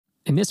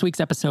In this week's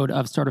episode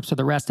of Startups for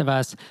the Rest of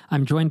Us,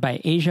 I'm joined by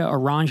Asia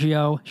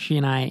Arangio. She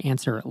and I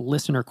answer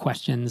listener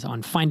questions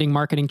on finding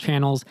marketing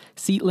channels,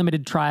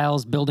 seat-limited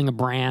trials, building a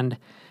brand,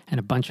 and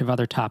a bunch of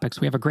other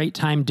topics. We have a great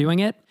time doing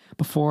it.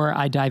 Before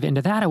I dive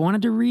into that, I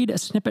wanted to read a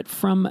snippet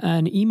from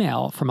an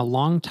email from a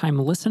longtime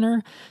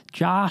listener,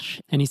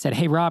 Josh, and he said,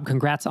 "Hey Rob,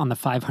 congrats on the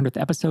 500th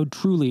episode.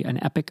 Truly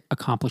an epic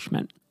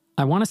accomplishment.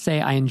 I want to say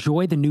I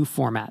enjoy the new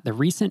format. The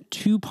recent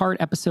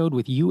 2-part episode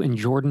with you and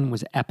Jordan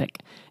was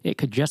epic. It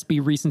could just be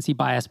recency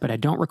bias, but I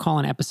don't recall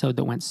an episode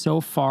that went so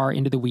far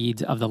into the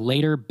weeds of the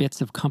later bits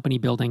of company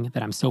building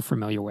that I'm so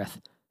familiar with.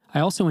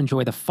 I also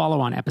enjoy the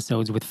follow-on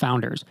episodes with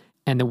founders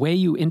and the way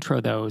you intro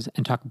those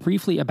and talk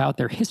briefly about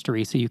their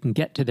history so you can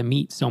get to the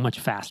meat so much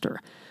faster.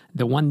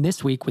 The one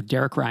this week with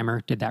Derek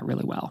Reimer did that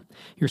really well.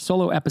 Your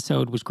solo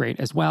episode was great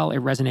as well. It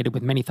resonated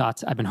with many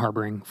thoughts I've been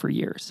harboring for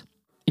years."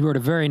 He wrote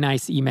a very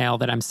nice email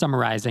that I'm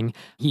summarizing.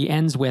 He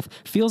ends with,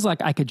 "Feels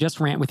like I could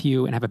just rant with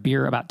you and have a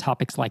beer about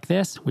topics like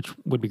this," which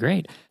would be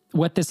great.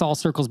 What this all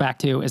circles back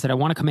to is that I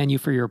want to commend you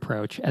for your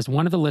approach. As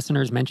one of the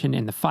listeners mentioned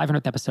in the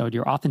 500th episode,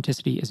 your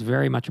authenticity is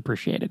very much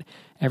appreciated.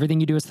 Everything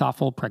you do is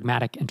thoughtful,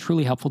 pragmatic, and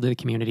truly helpful to the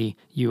community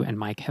you and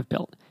Mike have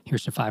built.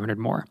 Here's to 500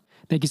 more.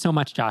 Thank you so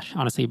much, Josh.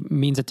 Honestly, it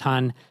means a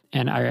ton,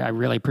 and I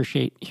really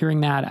appreciate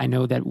hearing that. I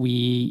know that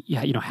we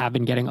have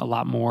been getting a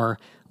lot more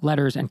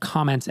letters and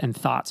comments and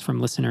thoughts from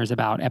listeners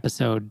about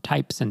episode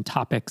types and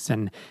topics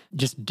and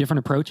just different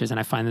approaches. And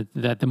I find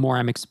that the more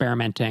I'm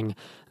experimenting,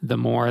 the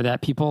more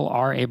that people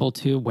are able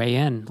to weigh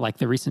in. Like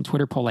the recent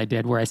Twitter poll I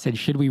did where I said,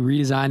 should we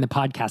redesign the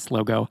podcast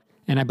logo?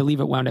 And I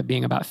believe it wound up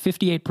being about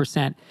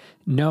 58%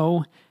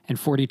 no and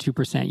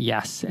 42%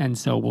 yes. And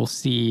so we'll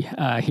see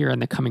here in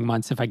the coming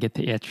months if I get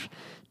the itch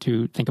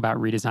to think about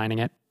redesigning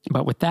it.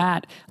 But with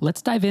that,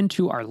 let's dive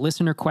into our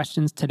listener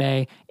questions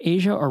today.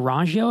 Asia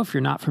Arangio, if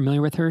you're not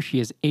familiar with her, she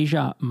is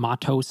Asia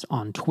Matos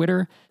on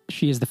Twitter.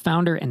 She is the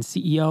founder and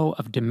CEO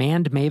of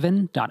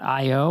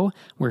DemandMaven.io,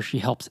 where she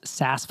helps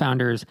SaaS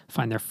founders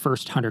find their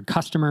first 100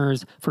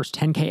 customers, first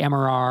 10K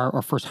MRR,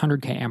 or first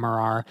 100K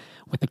MRR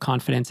with the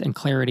confidence and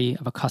clarity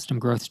of a custom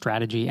growth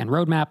strategy and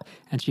roadmap.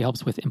 And she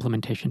helps with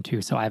implementation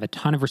too. So I have a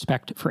ton of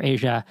respect for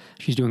Asia.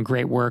 She's doing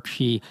great work.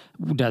 She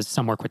does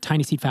some work with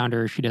Tiny Seed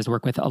founders. She does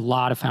work with a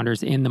lot of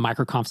founders in the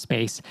microconf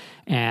space.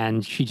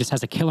 And she just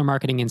has a killer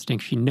marketing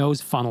instinct. She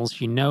knows funnels.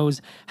 She knows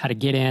how to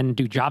get in,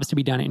 do jobs to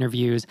be done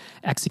interviews,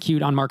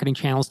 execute on marketing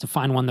channels to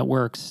find one that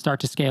works, start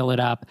to scale it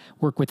up,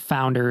 work with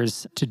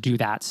founders to do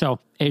that. So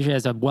Asia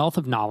is a wealth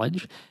of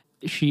knowledge.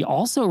 She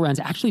also runs,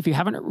 actually, if you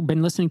haven't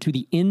been listening to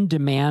the In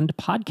Demand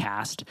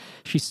podcast,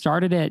 she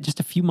started it just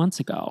a few months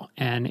ago.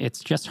 And it's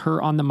just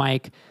her on the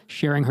mic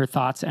sharing her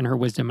thoughts and her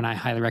wisdom. And I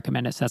highly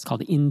recommend it. So that's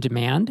called In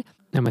Demand.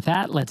 And with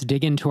that, let's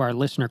dig into our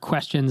listener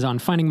questions on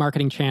finding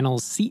marketing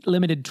channels,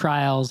 seat-limited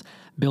trials,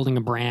 building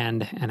a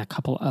brand, and a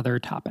couple other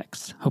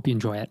topics. Hope you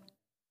enjoy it.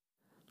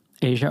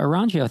 Asia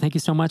Arangio, thank you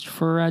so much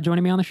for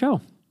joining me on the show.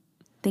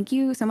 Thank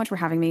you so much for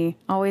having me.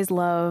 Always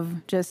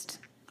love just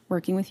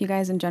working with you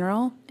guys in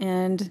general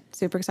and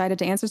super excited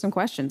to answer some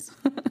questions.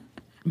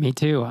 Me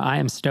too. I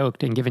am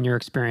stoked. And given your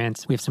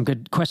experience, we have some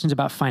good questions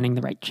about finding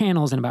the right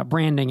channels and about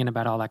branding and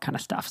about all that kind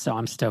of stuff. So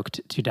I'm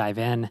stoked to dive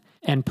in.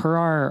 And per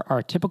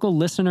our typical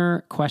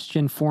listener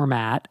question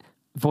format,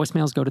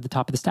 voicemails go to the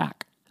top of the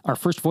stack. Our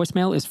first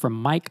voicemail is from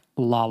Mike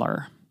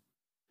Lawler.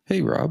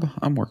 Hey, Rob,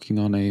 I'm working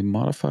on a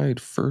modified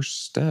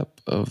first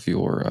step of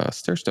your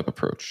stair-step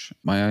approach.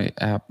 My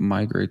app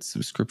migrates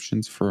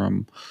subscriptions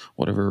from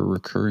whatever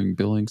recurring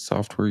billing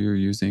software you're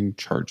using,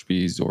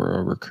 Chargebees or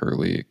a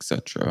Recurly,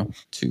 etc.,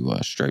 to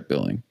Stripe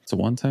billing. It's a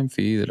one-time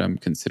fee that I'm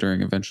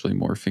considering eventually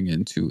morphing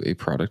into a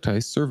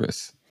productized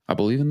service. I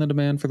believe in the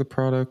demand for the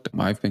product.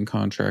 I've been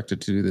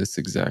contracted to do this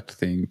exact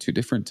thing 2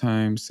 different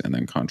times and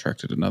then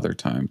contracted another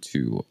time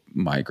to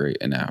migrate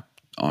an app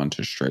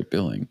onto Stripe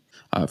billing.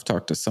 I've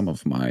talked to some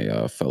of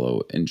my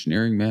fellow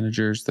engineering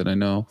managers that I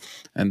know,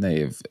 and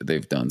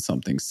they've done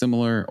something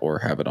similar or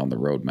have it on the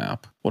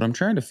roadmap. What I'm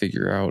trying to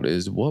figure out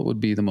is what would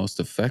be the most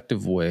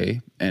effective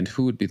way and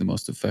who would be the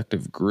most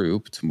effective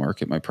group to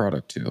market my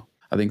product to.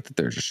 I think that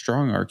there's a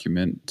strong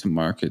argument to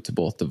market to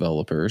both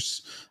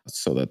developers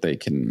so that they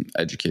can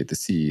educate the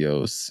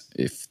CEOs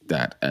if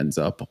that ends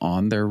up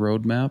on their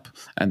roadmap,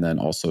 and then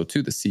also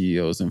to the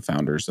CEOs and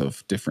founders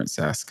of different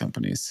SaaS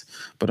companies.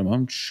 But I'm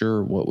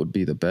unsure what would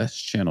be the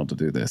best channel to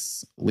do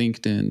this.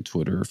 LinkedIn,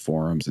 Twitter,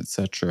 forums,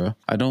 etc.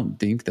 I don't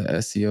think the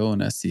SEO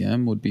and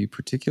SEM would be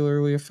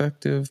particularly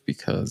effective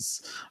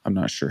because I'm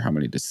not sure how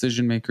many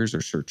decision makers are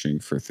searching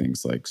for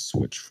things like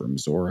switch from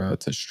Zora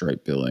to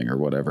Stripe billing or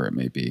whatever it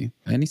may be.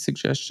 Any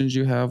suggestions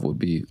you have would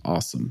be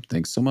awesome.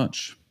 Thanks so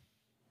much.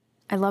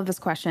 I love this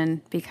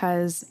question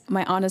because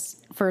my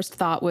honest first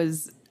thought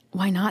was,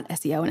 why not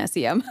SEO and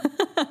SEM?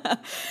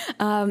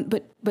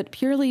 But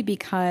purely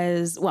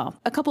because, well,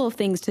 a couple of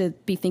things to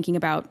be thinking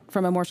about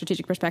from a more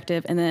strategic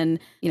perspective, and then,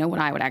 what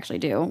I would actually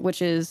do,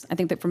 which is, I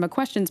think that from a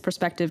questions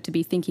perspective to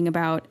be thinking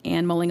about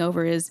and mulling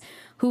over is,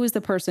 who is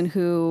the person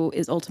who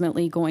is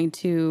ultimately going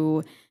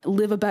to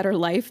live a better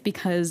life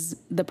because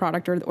the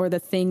product or the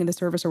thing, the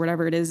service or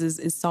whatever it is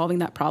solving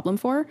that problem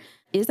for?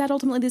 Is that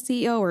ultimately the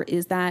CEO or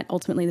is that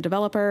ultimately the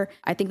developer?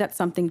 I think that's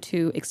something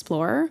to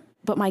explore.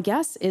 But my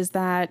guess is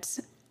that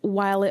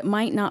while it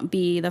might not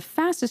be the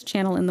fastest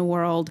channel in the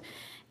world,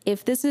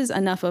 if this is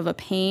enough of a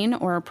pain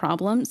or a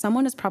problem,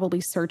 someone is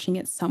probably searching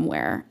it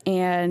somewhere.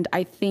 And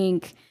I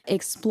think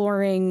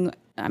exploring,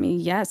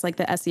 yes, like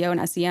the SEO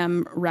and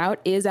SEM route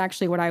is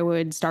actually what I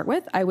would start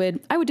with. I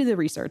would do the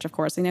research, of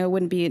course. It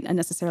wouldn't be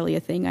necessarily a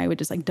thing I would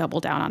just like double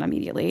down on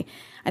immediately.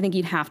 I think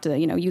you'd have to,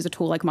 use a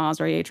tool like Moz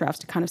or Ahrefs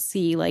to kind of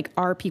see, like,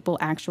 are people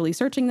actually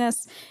searching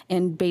this?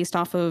 And based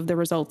off of the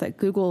result that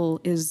Google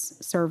is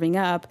serving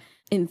up,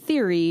 in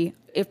theory,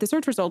 if the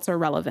search results are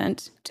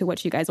relevant to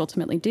what you guys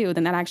ultimately do,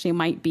 then that actually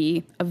might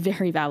be a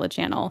very valid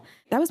channel.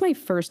 That was my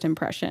first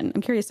impression.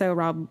 I'm curious, though,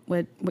 Rob,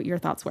 what your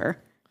thoughts were.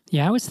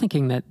 Yeah, I was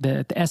thinking that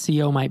the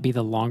SEO might be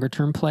the longer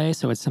term play,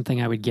 so it's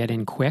something I would get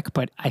in quick.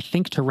 But I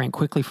think to rank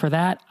quickly for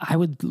that, I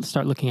would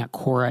start looking at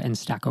Quora and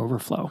Stack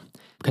Overflow.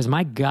 Because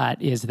my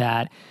gut is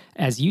that,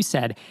 as you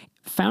said,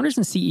 founders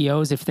and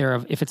CEOs, if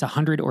it's a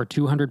 100 or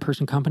 200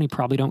 person company,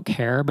 probably don't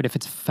care. But if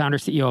it's founder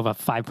CEO of a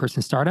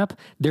 5-person startup,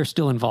 they're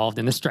still involved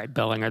in the Stripe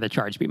billing or the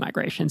Chargebee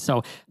migration.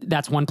 So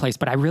that's one place.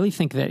 But I really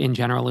think that in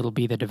general, it'll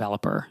be the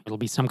developer. It'll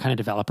be some kind of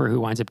developer who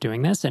winds up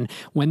doing this. And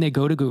when they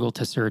go to Google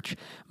to search,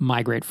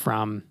 migrate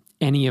from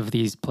any of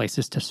these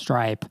places to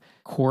Stripe,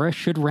 Quora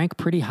should rank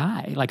pretty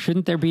high. Like,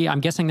 shouldn't there be, I'm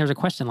guessing there's a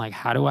question like,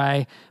 how do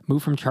I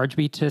move from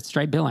Chargebee to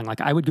Stripe billing?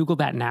 Like, I would Google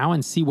that now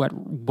and see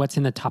what's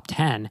in the top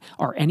 10.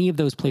 Are any of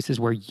those places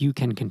where you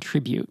can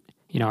contribute?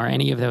 Are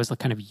any of those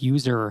kind of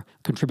user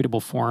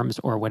contributable forms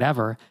or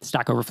whatever?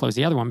 Stack Overflow is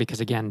the other one because,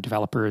 again,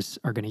 developers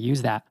are going to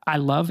use that. I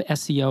love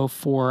SEO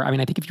for, I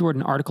think if you wrote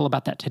an article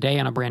about that today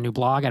on a brand new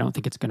blog, I don't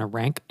think it's going to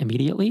rank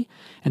immediately.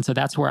 And so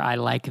that's where I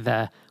like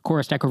the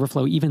Quora, Stack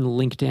Overflow, even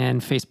LinkedIn,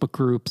 Facebook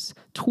groups,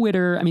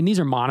 Twitter. These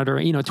are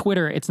monitoring.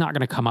 Twitter, it's not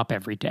going to come up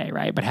every day,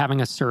 right? But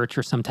having a search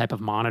or some type of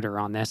monitor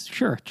on this,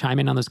 sure, chime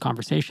in on those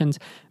conversations.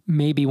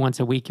 Maybe once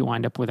a week you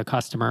wind up with a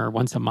customer,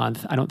 once a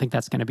month. I don't think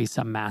that's going to be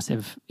some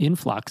massive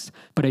influx,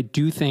 but I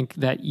do think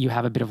that you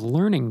have a bit of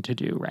learning to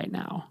do right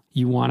now.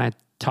 You want to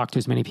talk to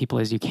as many people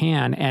as you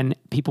can, and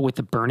people with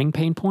the burning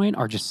pain point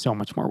are just so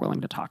much more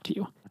willing to talk to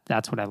you.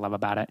 That's what I love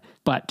about it.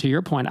 But to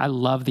your point, I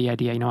love the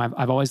idea.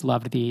 I've always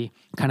loved the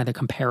kind of the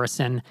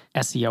comparison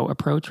SEO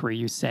approach where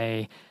you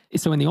say,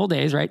 so in the old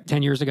days, right,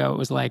 10 years ago, it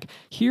was like,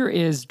 here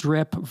is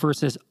Drip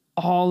versus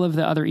all of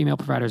the other email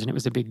providers, and it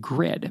was a big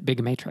grid,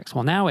 big matrix.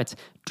 Well, now it's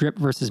Drip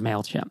versus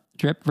MailChimp,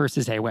 Drip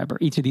versus Aweber.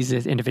 Each of these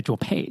is individual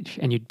page,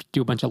 and you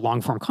do a bunch of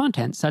long-form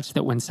content such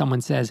that when someone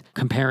says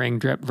comparing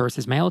Drip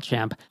versus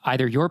MailChimp,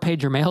 either your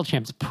page or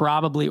MailChimp's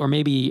probably, or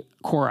maybe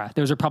Quora,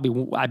 those are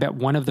probably, I bet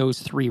one of those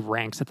three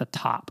ranks at the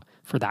top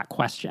for that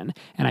question.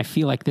 And I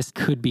feel like this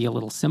could be a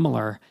little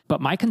similar. But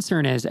my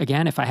concern is,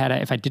 again, if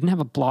I didn't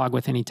have a blog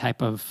with any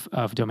type of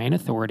domain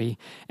authority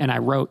and I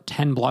wrote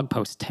 10 blog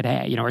posts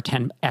today, or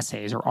 10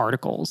 essays or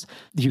articles,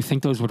 do you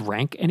think those would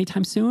rank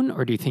anytime soon?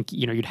 Or do you think,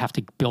 you'd have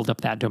to build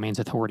up that domain's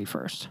authority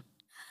first?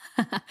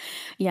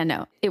 Yeah,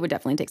 no, it would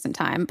definitely take some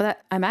time. But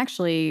I'm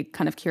actually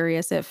kind of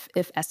curious if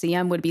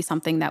SEM would be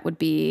something that would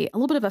be a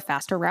little bit of a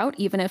faster route,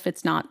 even if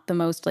it's not the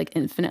most like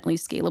infinitely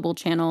scalable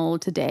channel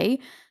today,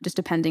 just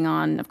depending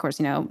on, of course,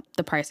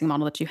 the pricing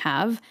model that you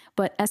have.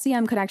 But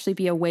SEM could actually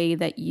be a way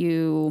that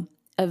you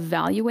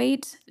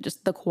evaluate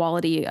just the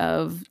quality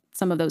of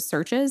some of those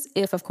searches,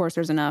 if, of course,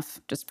 there's enough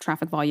just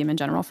traffic volume in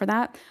general for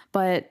that.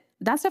 But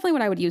that's definitely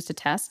what I would use to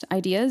test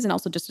ideas and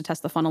also just to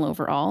test the funnel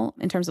overall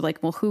in terms of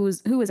like, well, who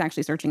is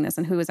actually searching this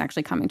and who is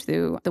actually coming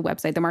to the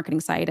website, the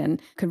marketing site,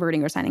 and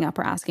converting or signing up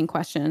or asking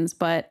questions.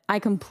 But I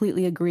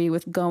completely agree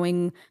with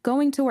going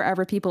to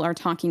wherever people are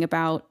talking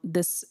about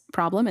this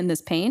problem and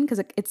this pain, because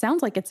it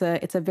sounds like it's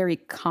a very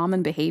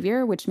common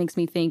behavior, which makes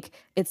me think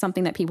it's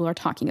something that people are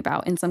talking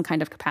about in some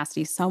kind of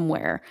capacity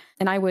somewhere.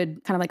 And I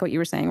would kind of like what you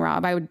were saying,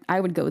 Rob, I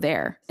would go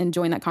there and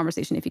join that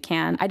conversation if you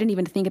can. I didn't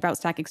even think about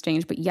Stack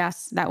Exchange, but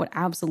yes, that would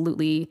absolutely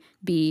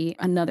be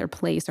another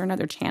place or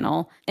another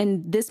channel.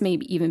 And this may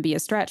even be a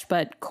stretch,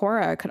 but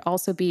Quora could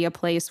also be a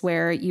place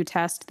where you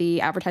test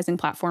the advertising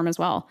platform as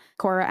well.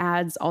 Quora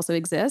ads also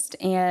exist.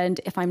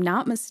 And if I'm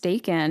not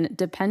mistaken,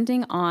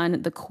 depending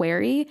on the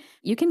query,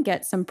 you can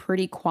get some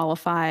pretty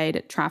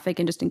qualified traffic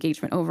and just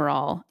engagement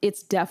overall.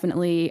 It's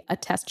definitely a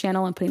test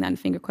channel. I'm putting that in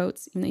finger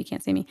quotes, even though you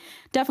can't see me.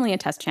 Definitely a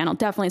test channel.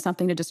 Definitely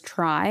something to just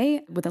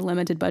try with a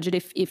limited budget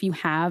if you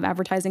have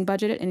advertising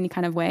budget in any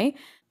kind of way.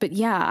 But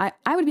yeah,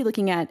 I would be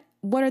looking at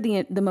what are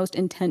the most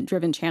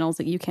intent-driven channels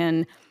that you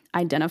can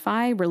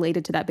identify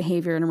related to that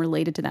behavior and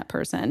related to that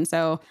person.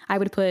 So I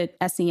would put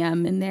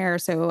SEM in there.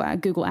 So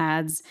Google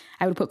Ads,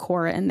 I would put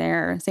Quora in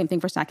there. Same thing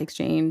for Stack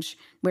Exchange,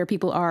 where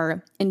people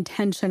are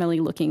intentionally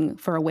looking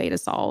for a way to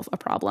solve a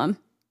problem.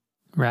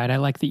 Right. I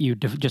like that you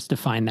just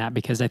define that,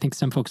 because I think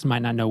some folks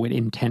might not know what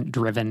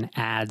intent-driven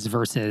ads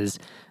versus,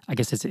 I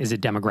guess, is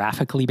it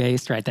demographically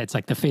based, right? That's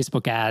like the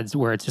Facebook ads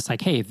where it's just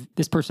like, hey,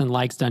 this person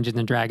likes Dungeons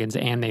and Dragons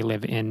and they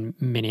live in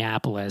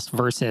Minneapolis,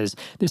 versus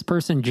this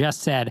person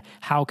just said,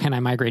 how can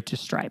I migrate to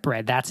Stripe,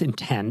 right? That's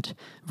intent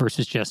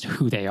versus just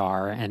who they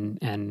are.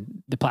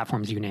 And the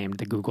platforms you named,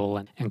 the Google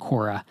and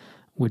Quora,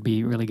 would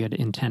be really good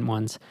intent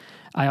ones.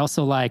 I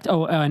also liked,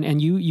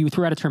 and you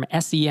threw out a term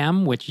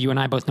SEM, which you and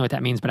I both know what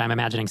that means, but I'm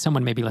imagining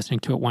someone may be listening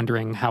to it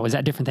wondering, how is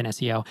that different than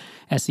SEO?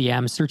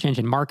 SEM, search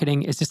engine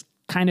marketing, is just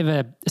kind of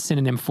a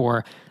synonym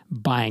for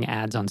buying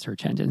ads on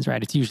search engines,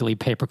 right? It's usually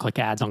pay-per-click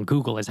ads on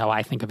Google is how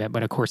I think of it,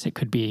 but of course it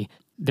could be,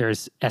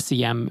 there's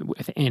SEM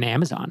in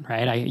Amazon,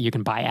 right? You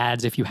can buy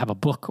ads if you have a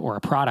book or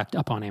a product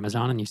up on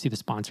Amazon and you see the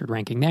sponsored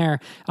ranking there.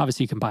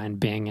 Obviously, you can buy in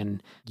Bing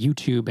and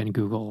YouTube and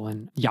Google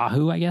and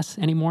Yahoo, I guess,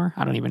 anymore.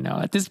 I don't even know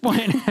at this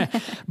point.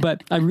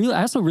 But I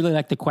also really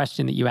like the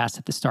question that you asked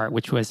at the start,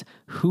 which was,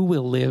 who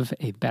will live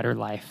a better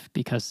life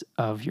because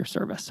of your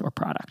service or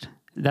product?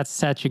 That's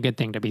such a good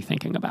thing to be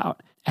thinking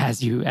about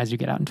as you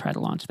get out and try to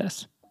launch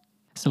this.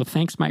 So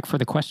thanks, Mike, for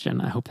the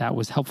question. I hope that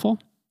was helpful.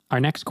 Our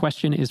next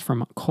question is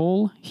from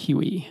Cole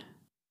Huey.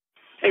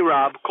 Hey,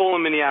 Rob. Cole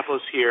in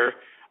Minneapolis here.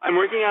 I'm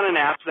working on an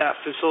app that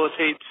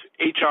facilitates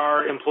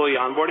HR employee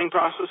onboarding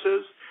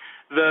processes.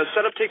 The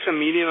setup takes a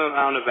medium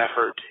amount of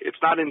effort. It's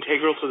not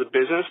integral to the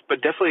business, but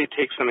definitely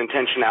takes some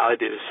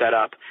intentionality to set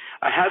up.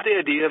 I had the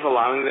idea of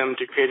allowing them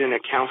to create an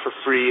account for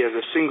free as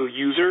a single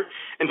user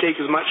and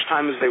take as much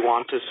time as they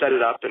want to set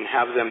it up and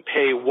have them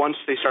pay once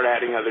they start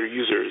adding other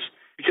users.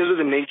 Because of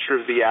the nature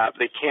of the app,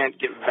 they can't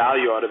get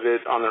value out of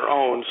it on their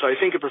own, so I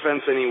think it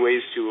prevents any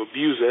ways to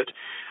abuse it.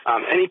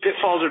 Any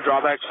pitfalls or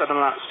drawbacks that I'm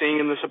not seeing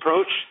in this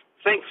approach?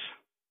 Thanks.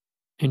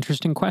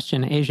 Interesting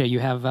question. Asia, you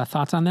have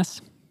thoughts on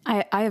this?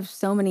 I have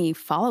so many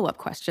follow-up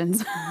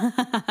questions.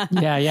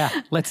 Yeah.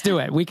 Let's do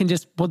it.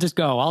 We'll just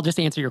go. I'll just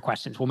answer your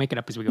questions. We'll make it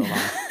up as we go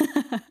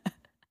along.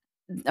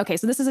 Okay,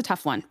 so this is a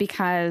tough one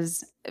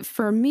because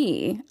for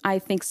me, I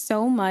think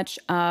so much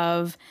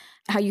of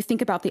how you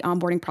think about the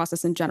onboarding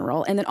process in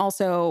general, and then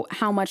also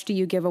how much do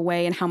you give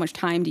away and how much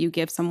time do you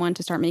give someone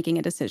to start making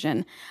a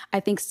decision. I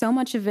think so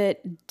much of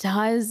it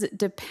does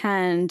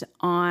depend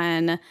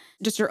on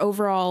just your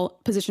overall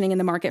positioning in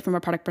the market from a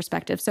product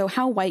perspective. So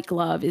how white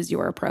glove is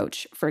your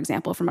approach, for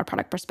example, from a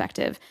product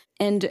perspective,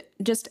 and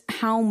just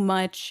how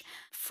much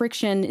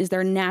friction is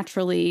there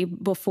naturally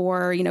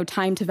before,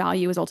 time to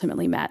value is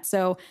ultimately met.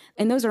 So,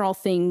 and those are all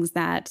things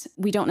that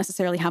we don't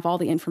necessarily have all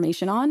the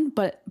information on,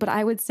 but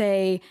I would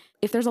say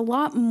if there's a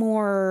lot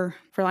more,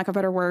 for lack of a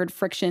better word,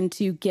 friction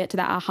to get to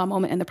that aha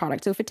moment in the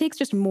product. So if it takes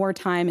just more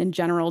time in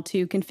general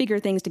to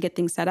configure things, to get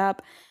things set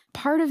up,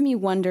 part of me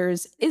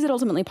wonders, is it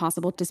ultimately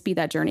possible to speed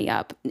that journey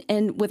up?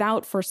 And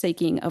without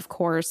forsaking, of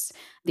course,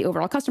 the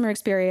overall customer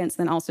experience,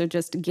 then also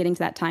just getting to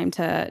that time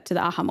to the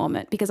aha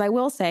moment. Because I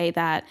will say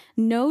that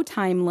no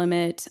time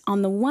limit,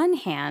 on the one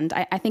hand,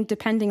 I think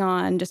depending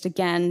on just,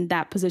 again,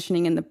 that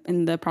positioning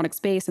in the product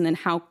space and then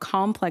how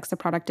complex the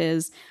product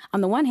is,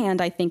 on the one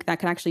hand, I think that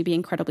can actually be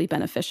incredibly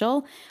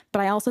beneficial.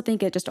 But I also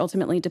think it just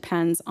ultimately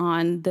depends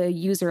on the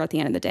user at the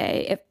end of the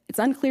day. If it's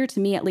unclear to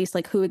me, at least,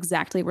 like who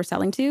exactly we're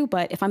selling to,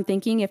 but if I'm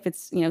thinking if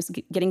it's,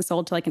 getting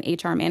sold to like an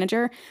HR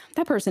manager,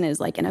 that person is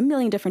like in a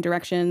million different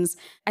directions.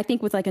 I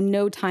think with like a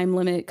no time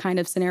limit kind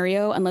of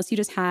scenario, unless you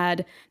just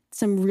had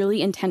some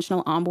really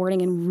intentional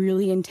onboarding and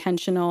really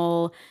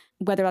intentional,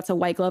 whether that's a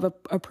white glove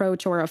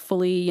approach or a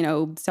fully,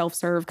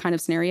 self-serve kind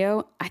of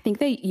scenario, I think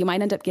that you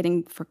might end up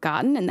getting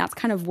forgotten. And that's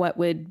kind of what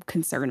would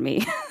concern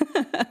me.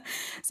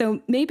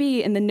 So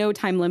maybe in the no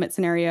time limit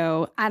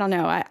scenario, I don't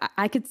know.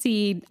 I could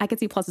see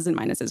pluses and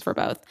minuses for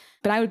both,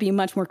 but I would be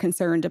much more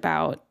concerned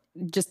about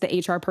just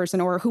the HR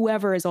person or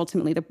whoever is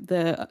ultimately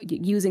the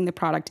using the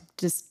product,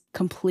 just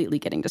completely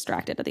getting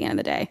distracted at the end of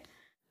the day.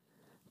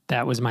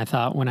 That was my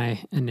thought when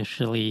I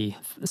initially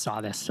saw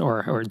this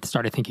or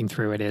started thinking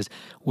through it, is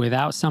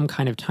without some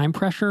kind of time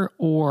pressure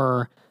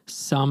or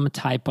some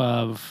type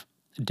of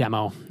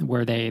demo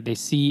where they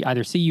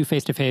either see you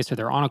face to face or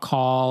they're on a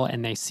call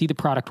and they see the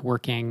product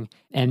working,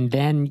 and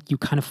then you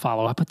kind of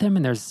follow up with them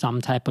and there's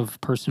some type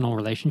of personal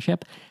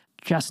relationship.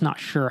 Just not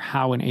sure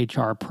how an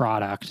HR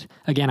product,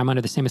 again, I'm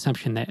under the same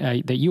assumption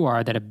that you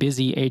are, that a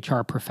busy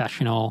HR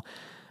professional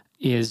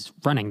is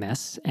running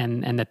this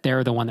and that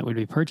they're the one that would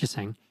be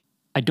purchasing.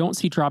 I don't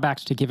see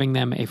drawbacks to giving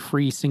them a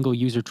free single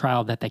user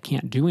trial that they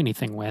can't do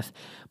anything with.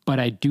 But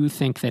I do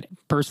think that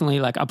personally,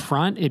 like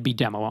upfront, it'd be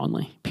demo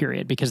only,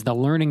 period. Because the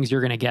learnings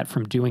you're going to get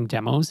from doing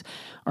demos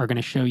are going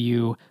to show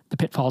you the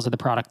pitfalls of the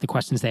product, the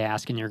questions they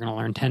ask, and you're going to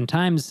learn 10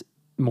 times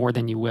more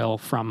than you will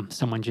from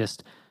someone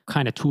just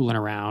kind of tooling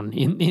around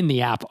in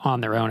the app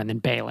on their own and then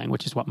bailing,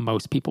 which is what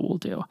most people will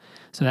do.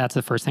 So that's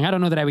the first thing. I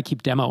don't know that I would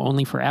keep demo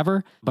only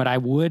forever, but I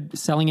would,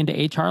 selling into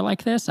HR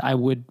like this, I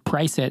would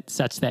price it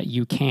such that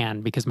you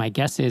can, because my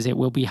guess is it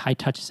will be high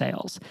touch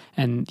sales.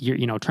 And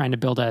you're, trying to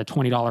build a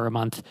 $20 a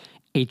month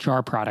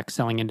HR product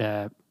selling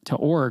into to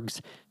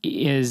orgs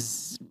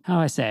is, how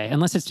do I say,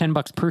 unless it's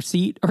 $10 per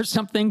seat or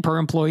something per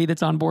employee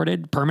that's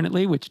onboarded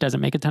permanently, which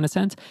doesn't make a ton of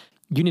sense,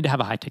 you need to have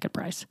a high ticket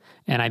price.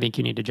 And I think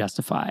you need to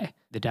justify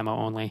the demo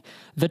only.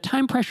 The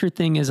time pressure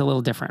thing is a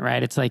little different,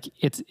 right? It's like,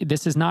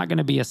 this is not going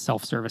to be a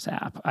self-service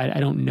app. I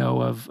don't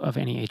know of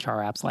any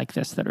HR apps like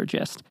this that are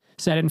just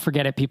set it and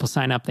forget it. People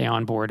sign up, they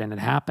onboard, and it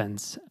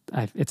happens.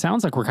 It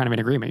sounds like we're kind of in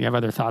agreement. You have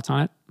other thoughts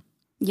on it?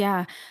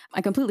 Yeah,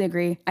 I completely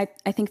agree. I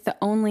think the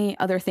only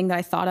other thing that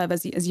I thought of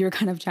as you were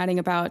kind of chatting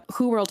about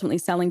who we're ultimately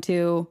selling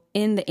to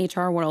in the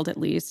HR world, at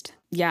least.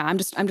 Yeah, I'm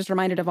just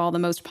reminded of all the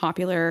most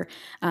popular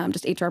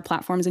just HR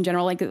platforms in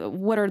general. Like,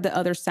 what are the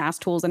other SaaS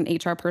tools an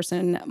HR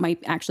person might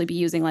actually be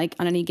using, like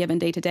on any given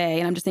day to day?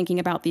 And I'm just thinking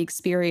about the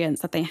experience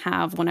that they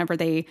have whenever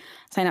they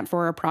sign up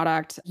for a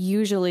product.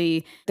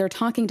 Usually, they're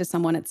talking to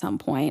someone at some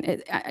point.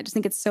 I just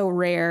think it's so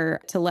rare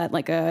to let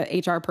like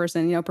a HR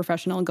person,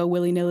 professional, go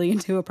willy nilly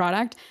into a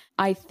product.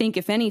 I think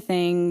if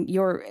anything,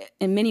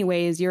 in many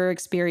ways, your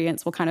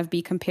experience will kind of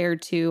be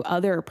compared to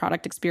other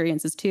product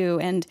experiences too.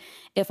 And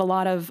if a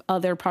lot of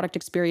other product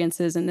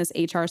experiences in this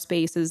HR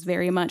space is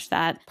very much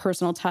that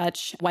personal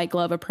touch, white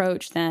glove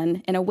approach,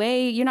 then in a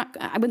way,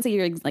 I wouldn't say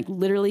you're like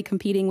literally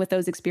competing with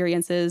those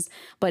experiences,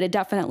 but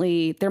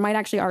there might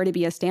actually already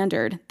be a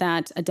standard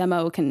that a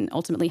demo can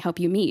ultimately help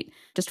you meet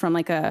just from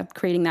like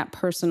creating that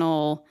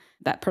personal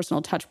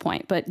touch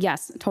point. But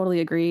yes,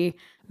 totally agree.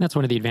 That's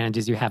one of the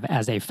advantages you have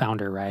as a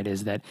founder, right?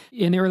 Is that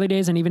in the early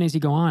days, and even as you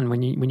go on,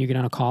 when you get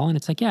on a call and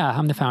it's like, yeah,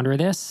 I'm the founder of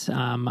this,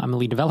 I'm a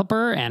lead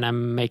developer, and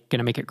I'm going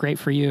to make it great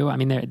for you. I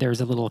mean, there's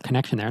a little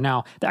connection there.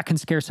 Now, that can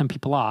scare some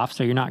people off,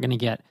 so you're not going to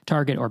get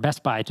Target or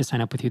Best Buy to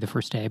sign up with you the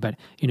first day. But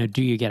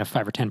do you get a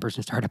 5 or 10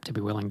 person startup to be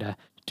willing to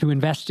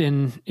invest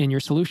in your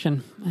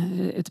solution?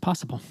 It's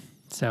possible.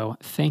 So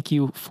thank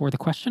you for the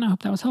question. I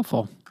hope that was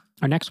helpful.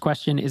 Our next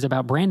question is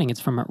about branding.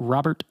 It's from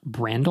Robert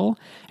Brandel,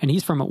 and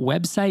he's from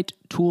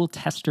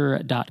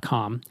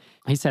websitetooltester.com.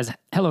 He says,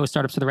 hello,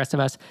 startups for the rest of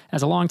us.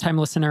 As a longtime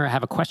listener, I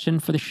have a question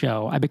for the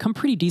show. I've become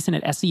pretty decent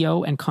at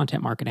SEO and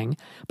content marketing,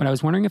 but I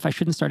was wondering if I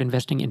shouldn't start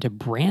investing into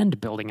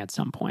brand building at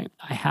some point.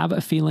 I have a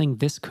feeling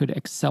this could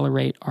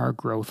accelerate our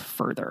growth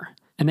further.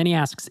 And then he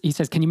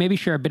says, can you maybe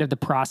share a bit of the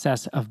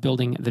process of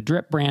building the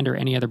Drip brand or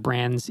any other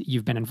brands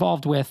you've been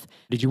involved with?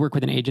 Did you work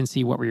with an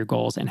agency? What were your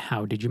goals and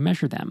how did you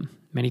measure them?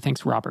 Many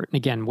thanks, Robert. And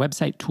again,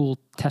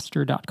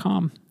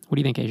 websitetooltester.com. What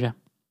do you think, Asia?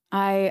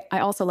 I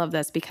also love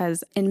this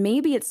because, and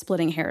maybe it's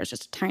splitting hairs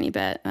just a tiny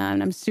bit,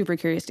 and I'm super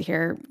curious to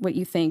hear what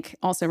you think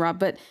also, Rob.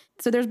 But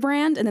so there's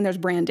brand and then there's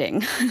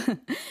branding.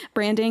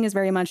 Branding is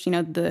very much,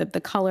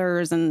 the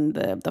colors and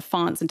the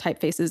fonts and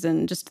typefaces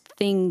and just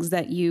things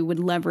that you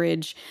would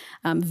leverage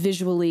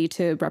visually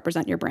to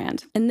represent your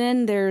brand. And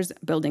then there's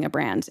building a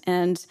brand.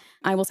 And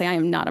I will say I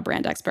am not a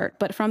brand expert,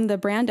 but from the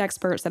brand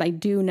experts that I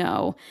do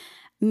know,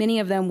 many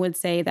of them would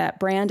say that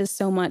brand is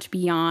so much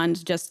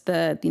beyond just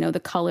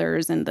the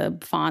colors and the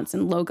fonts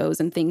and logos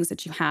and things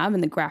that you have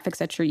and the graphics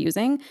that you're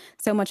using.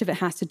 So much of it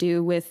has to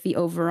do with the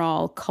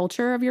overall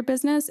culture of your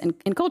business. And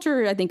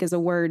culture, I think, is a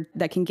word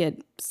that can get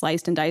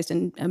sliced and diced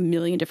in a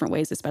million different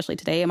ways, especially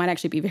today. It might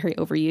actually be very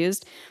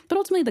overused, but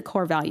ultimately the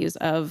core values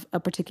of a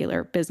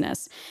particular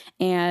business.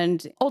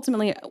 And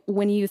ultimately,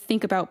 when you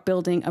think about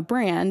building a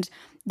brand,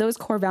 those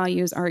core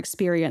values are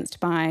experienced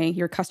by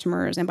your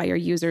customers and by your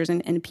users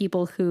and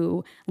people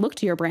who look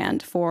to your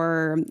brand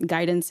for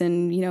guidance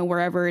in,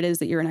 wherever it is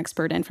that you're an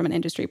expert in from an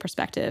industry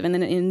perspective. And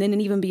then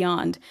even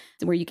beyond,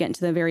 where you get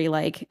into the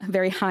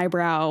very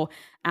highbrow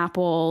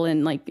Apple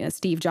and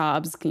Steve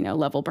Jobs,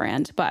 level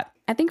brand. But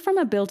I think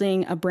from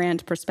building a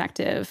brand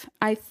perspective,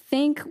 I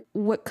think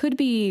what could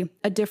be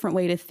a different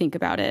way to think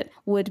about it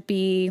would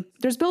be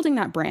there's building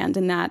that brand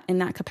in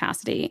that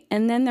capacity.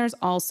 And then there's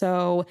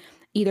also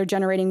either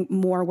generating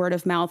more word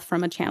of mouth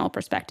from a channel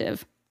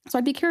perspective. So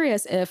I'd be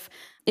curious if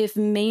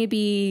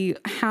maybe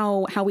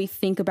how we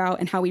think about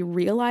and how we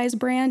realize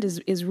brand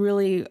is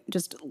really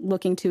just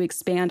looking to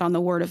expand on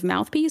the word of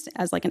mouth piece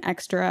as like an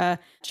extra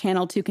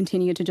channel to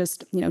continue to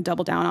just,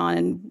 double down on,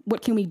 and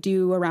what can we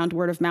do around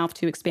word of mouth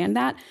to expand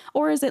that?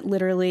 Or is it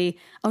literally,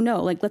 oh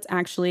no, let's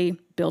actually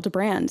build a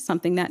brand,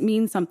 something that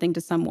means something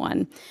to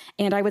someone.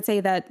 And I would say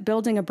that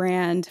building a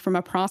brand from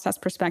a process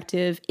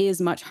perspective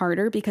is much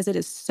harder because it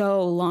is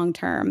so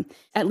long-term,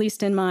 at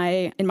least in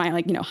my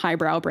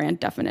highbrow brand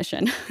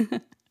definition.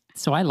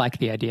 So I like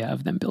the idea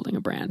of them building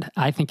a brand.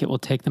 I think it will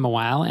take them a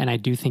while, and I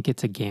do think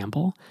it's a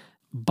gamble.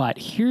 But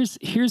here's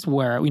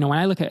where, when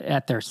I look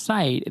at their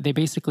site, they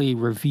basically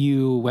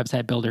review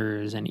website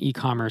builders and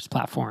e-commerce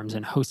platforms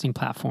and hosting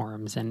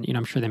platforms. And,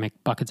 I'm sure they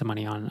make buckets of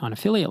money on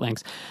affiliate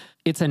links.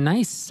 It's a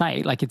nice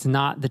site. It's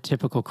not the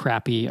typical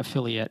crappy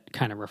affiliate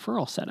kind of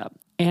referral setup.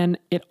 And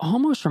it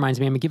almost reminds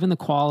me, given the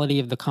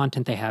quality of the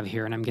content they have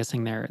here, and I'm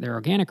guessing their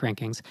organic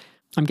rankings,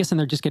 I'm guessing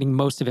they're just getting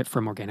most of it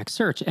from organic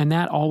search. And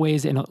that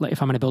always, if I'm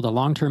going to build a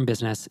long-term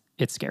business,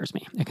 it scares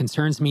me. It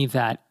concerns me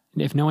that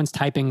if no one's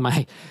typing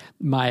my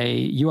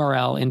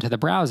URL into the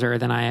browser,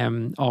 then I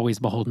am always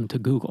beholden to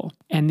Google.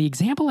 And the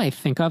example I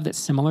think of that's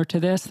similar to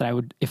this, that I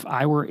would, if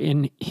I were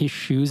in his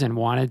shoes and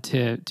wanted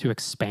to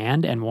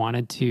expand and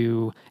wanted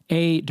to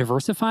A,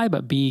 diversify,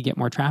 but B, get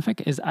more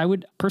traffic, is I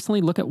would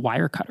personally look at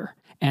Wirecutter.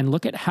 And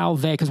look at how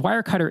because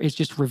Wirecutter is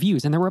just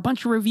reviews. And there were a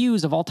bunch of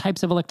reviews of all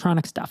types of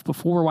electronic stuff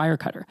before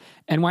Wirecutter.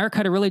 And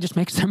Wirecutter really just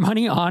makes their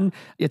money on,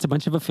 it's a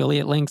bunch of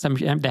affiliate links.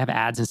 They have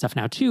ads and stuff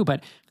now too,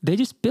 but they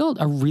just build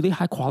a really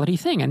high quality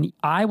thing. And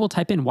I will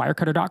type in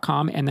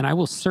wirecutter.com and then I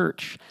will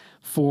search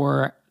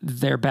for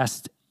their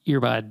best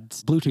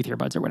earbuds, Bluetooth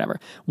earbuds or whatever.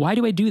 Why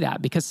do I do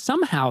that? Because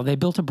somehow they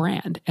built a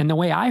brand. And the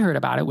way I heard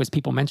about it was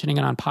people mentioning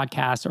it on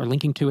podcasts or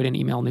linking to it in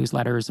email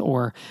newsletters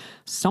or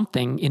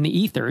something in the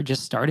ether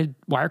just started.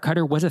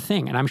 Wirecutter was a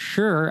thing. And I'm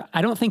sure,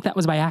 I don't think that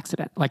was by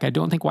accident. Like, I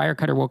don't think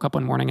Wirecutter woke up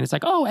one morning and it's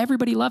like, oh,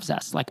 everybody loves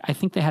us. Like, I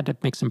think they had to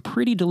make some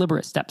pretty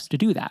deliberate steps to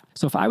do that.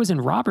 So if I was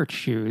in Robert's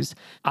shoes,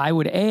 I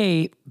would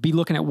be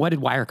looking at what did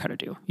Wirecutter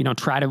do?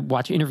 Try to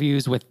watch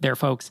interviews with their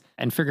folks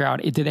and figure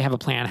out, did they have a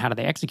plan? How do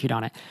they execute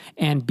on it?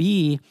 And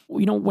B,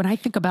 when I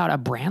think about a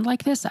brand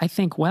like this, I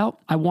think, well,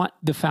 I want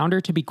the founder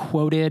to be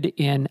quoted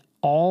in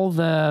all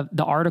the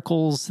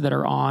articles that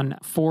are on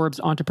Forbes,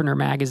 Entrepreneur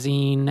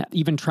Magazine,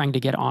 even trying to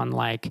get on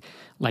like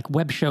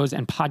web shows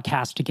and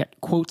podcasts to get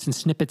quotes and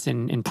snippets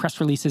in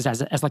press releases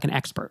as like an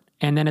expert.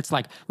 And then it's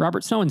like,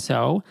 Robert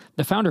so-and-so,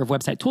 the founder of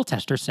Website Tool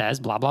Tester, says,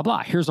 blah, blah,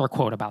 blah. Here's our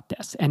quote about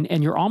this.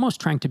 And you're almost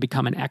trying to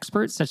become an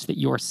expert such that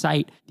your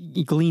site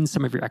gleans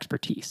some of your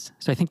expertise.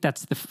 So I think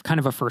that's the kind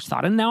of a first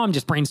thought. And now I'm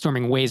just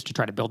brainstorming ways to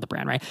try to build the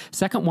brand, right?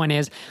 Second one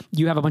is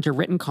you have a bunch of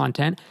written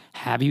content.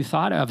 Have you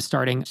thought of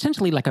starting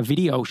essentially like a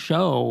video show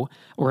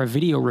or a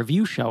video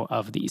review show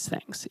of these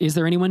things? Is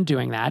there anyone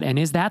doing that? And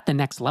is that the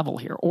next level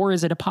here? Or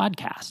is it a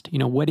podcast?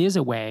 What is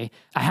a way?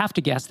 I have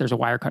to guess there's a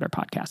Wirecutter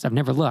podcast. I've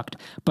never looked,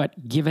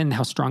 but given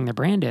how strong their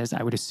brand is,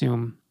 I would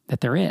assume that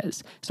there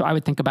is. So I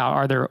would think about,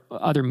 are there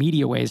other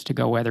media ways to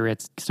go, whether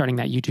it's starting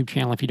that YouTube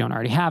channel if you don't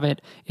already have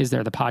it? Is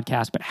there the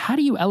podcast? But how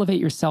do you elevate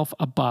yourself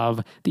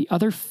above the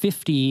other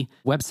 50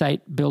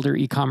 website builder,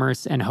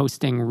 e-commerce, and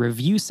hosting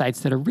review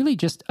sites that are really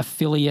just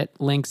affiliate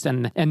links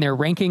and they're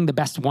ranking the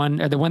best one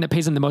or the one that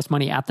pays them the most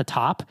money at the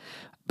top?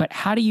 But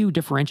how do you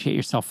differentiate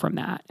yourself from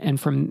that? And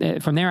from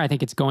there, I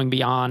think it's going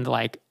beyond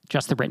like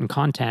just the written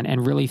content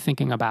and really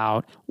thinking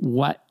about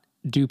what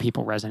do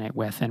people resonate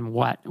with and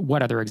what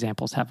other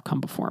examples have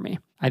come before me.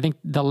 I think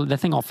the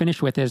thing I'll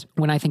finish with is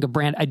when I think of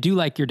brand, I do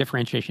like your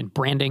differentiation,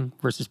 branding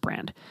versus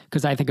brand,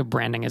 because I think of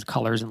branding as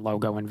colors and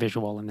logo and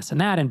visual and this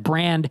and that. And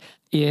brand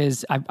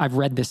is, I've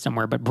read this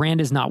somewhere, but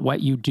brand is not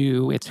what you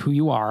do, it's who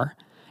you are.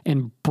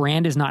 And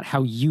brand is not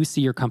how you see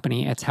your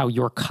company, it's how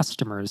your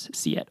customers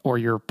see it, or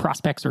your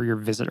prospects or your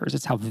visitors.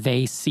 It's how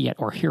they see it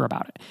or hear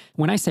about it.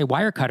 When I say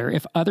Wirecutter,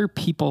 if other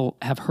people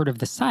have heard of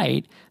the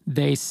site,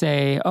 they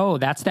say, oh,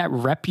 that's that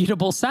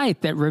reputable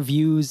site that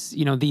reviews,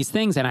 these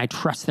things, and I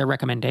trust their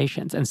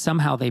recommendations. And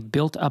somehow they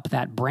built up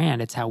that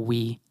brand. It's how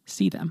we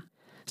see them.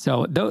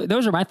 So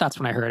those are my thoughts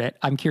when I heard it.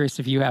 I'm curious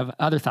if you have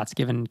other thoughts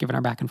given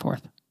our back and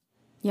forth.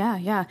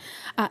 Yeah.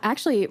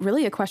 Actually,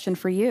 really a question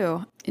for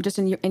you, just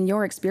in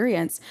your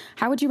experience,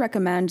 how would you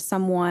recommend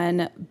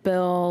someone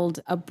build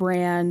a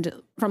brand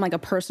from like a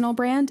personal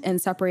brand and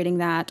separating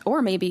that,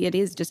 or maybe it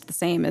is just the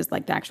same as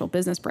like the actual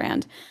business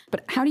brand,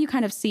 but how do you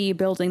kind of see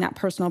building that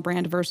personal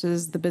brand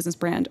versus the business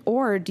brand?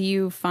 Or do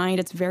you find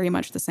it's very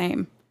much the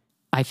same?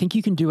 I think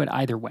you can do it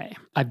either way.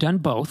 I've done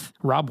both.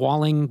 Rob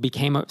Walling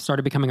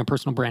started becoming a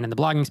personal brand in the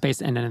blogging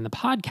space and then in the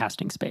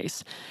podcasting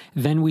space.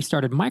 Then we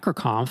started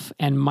MicroConf,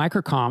 and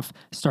MicroConf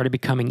started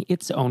becoming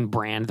its own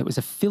brand that was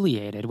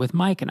affiliated with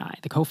Mike and I,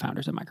 the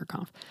co-founders of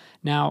MicroConf.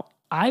 Now,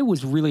 I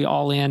was really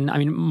all in. I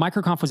mean,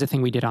 MicroConf was a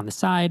thing we did on the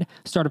side.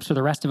 Startups for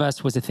the Rest of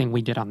Us was a thing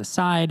we did on the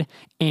side.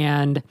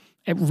 And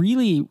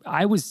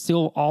I was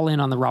still all in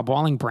on the Rob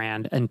Walling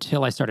brand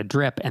until I started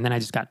Drip, and then I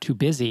just got too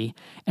busy.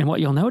 And what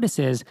you'll notice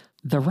is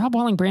the Rob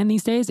Walling brand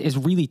these days is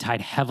really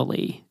tied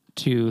heavily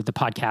to the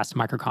podcast,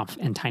 MicroConf,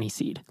 and Tiny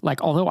Seed.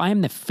 Like, although I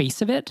am the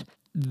face of it,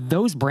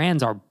 those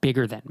brands are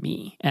bigger than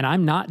me. And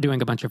I'm not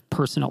doing a bunch of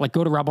personal, like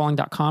go to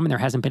robwalling.com and there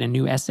hasn't been a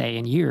new essay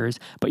in years,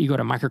 but you go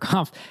to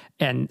MicroConf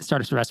and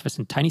Startups for the Rest of Us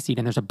and Tiny Seed,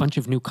 and there's a bunch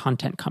of new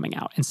content coming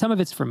out. And some of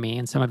it's from me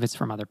and some of it's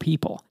from other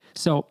people.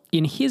 So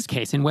in his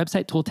case, in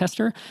Website Tool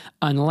Tester,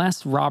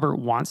 unless Robert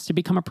wants to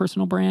become a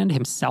personal brand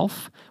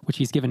himself, which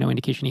he's given no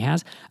indication he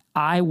has,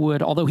 I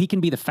would, although he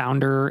can be the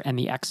founder and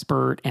the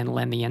expert and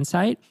lend the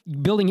insight,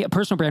 building a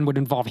personal brand would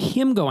involve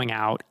him going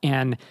out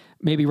and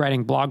maybe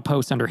writing blog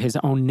posts under his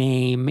own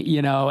name,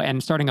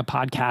 and starting a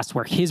podcast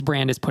where his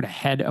brand is put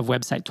ahead of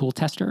Website Tool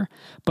Tester.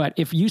 But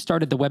if you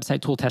started the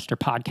Website Tool Tester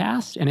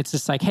podcast and it's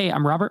just like, hey,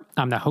 I'm Robert,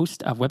 I'm the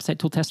host of Website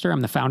Tool Tester,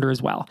 I'm the founder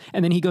as well.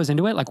 And then he goes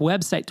into it, like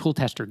Website Tool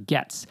Tester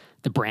gets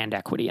the brand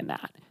equity in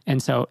that.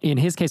 And so in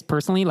his case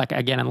personally, like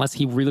again, unless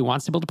he really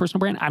wants to build a personal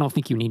brand, I don't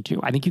think you need to.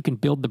 I think you can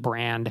build the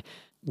brand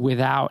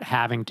without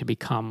having to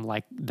become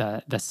like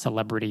the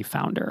celebrity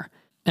founder.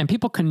 And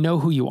people can know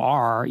who you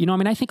are. You know, I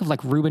mean, I think of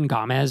like Ruben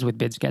Gomez with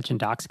BidSketch and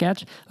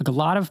DocSketch. Like a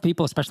lot of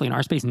people, especially in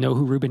our space, know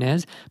who Ruben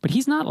is, but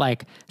he's not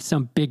like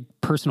some big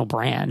personal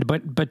brand.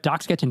 But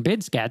DocSketch and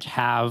BidSketch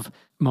have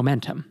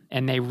momentum,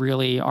 and they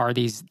really are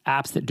these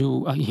apps that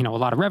do, a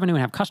lot of revenue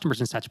and have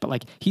customers and such. But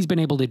like he's been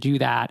able to do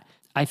that,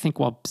 I think,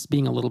 while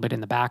being a little bit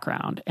in the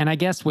background. And I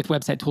guess with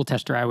Website Tool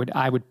Tester,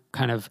 I would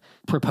kind of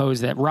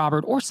propose that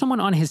Robert or someone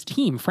on his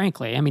team,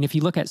 frankly, I mean, if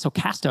you look at,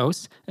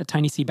 Castos, a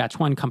Tiny C Batch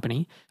 1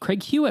 company,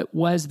 Craig Hewitt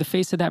was the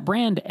face of that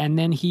brand. And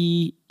then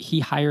he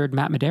hired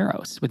Matt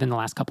Medeiros within the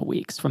last couple of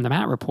weeks from the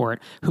Matt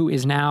Report, who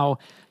is now,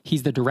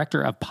 he's the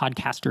director of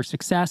podcaster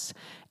success.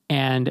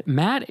 And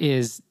Matt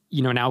is,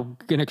 now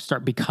going to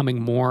start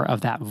becoming more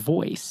of that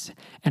voice.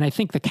 And I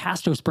think the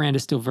Castos brand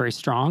is still very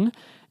strong.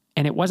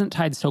 And it wasn't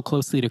tied so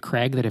closely to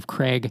Craig that if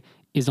Craig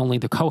is only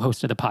the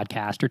co-host of the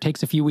podcast or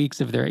takes a few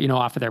weeks of their,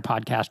 off of their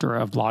podcast or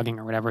of blogging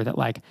or whatever, that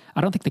like, I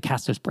don't think the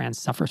Castos brand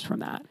suffers from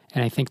that.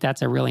 And I think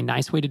that's a really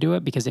nice way to do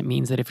it, because it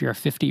means that if you're a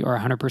 50 or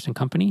 100 person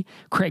company,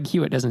 Craig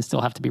Hewitt doesn't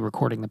still have to be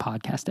recording the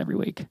podcast every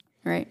week.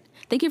 Right.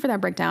 Thank you for that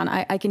breakdown.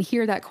 I can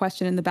hear that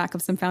question in the back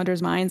of some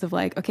founders' minds of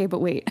like, okay, but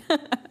wait.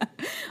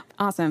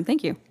 Awesome.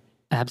 Thank you.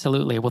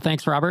 Absolutely. Well,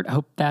 thanks, Robert. I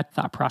hope that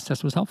thought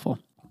process was helpful.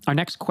 Our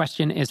next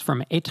question is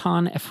from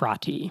Eitan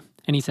Efrati,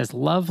 and he says,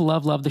 love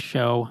the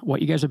show,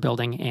 what you guys are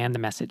building, and the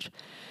message.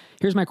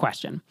 Here's my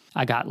question.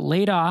 I got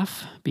laid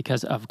off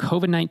because of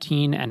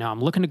COVID-19, and now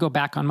I'm looking to go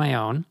back on my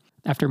own.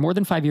 After more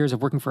than 5 years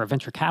of working for a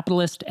venture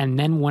capitalist and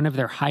then one of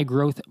their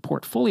high-growth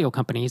portfolio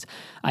companies,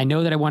 I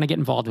know that I want to get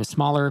involved with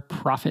smaller,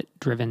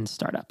 profit-driven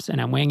startups,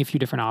 and I'm weighing a few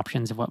different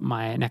options of what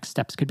my next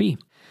steps could be.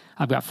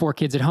 I've got 4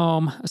 kids at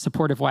home, a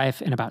supportive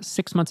wife, and about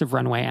 6 months of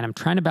runway, and I'm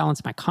trying to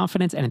balance my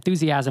confidence and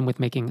enthusiasm with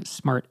making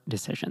smart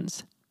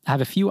decisions. I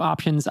have a few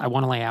options I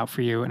want to lay out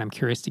for you, and I'm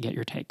curious to get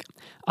your take.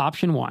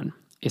 Option 1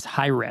 is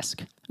high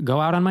risk. Go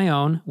out on my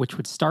own, which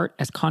would start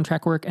as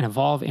contract work and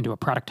evolve into a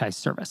productized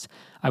service.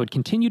 I would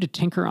continue to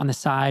tinker on the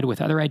side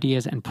with other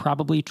ideas and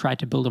probably try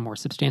to build a more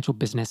substantial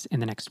business in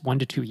the next 1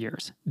 to 2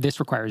 years. This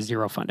requires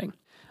zero funding.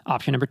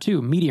 Option number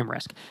 2, medium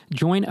risk.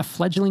 Join a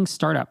fledgling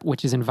startup,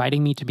 which is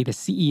inviting me to be the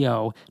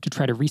CEO to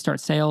try to restart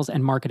sales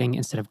and marketing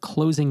instead of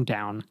closing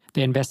down.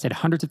 They invested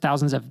hundreds of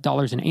thousands of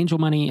dollars in angel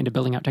money into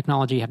building out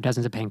technology, have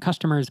dozens of paying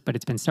customers, but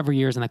it's been several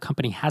years and the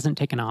company hasn't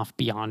taken off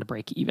beyond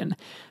break even.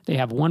 They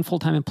have 1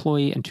 full-time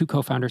employee and 2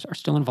 co-founders are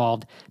still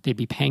involved. They'd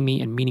be paying me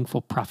in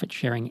meaningful profit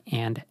sharing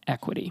and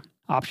equity.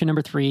 Option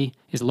number 3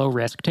 is low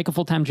risk. Take a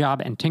full-time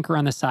job and tinker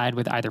on the side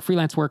with either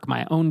freelance work,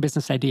 my own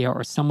business idea,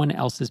 or someone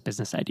else's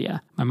business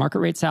idea. My market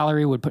rate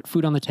salary would put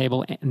food on the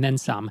table and then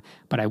some,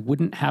 but I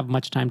wouldn't have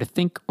much time to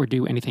think or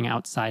do anything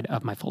outside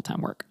of my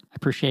full-time work. I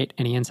appreciate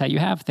any insight you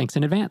have. Thanks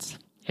in advance.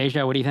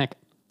 Asia, what do you think?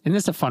 Isn't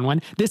this a fun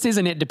one? This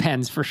isn't It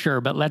Depends for sure,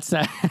 but let's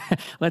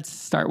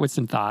start with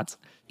some thoughts.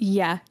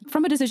 Yeah.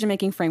 From a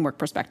decision-making framework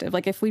perspective,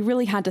 like if we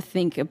really had to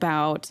think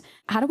about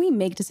how do we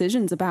make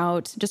decisions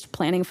about just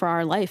planning for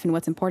our life and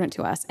what's important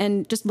to us,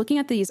 and just looking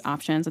at these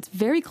options, it's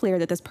very clear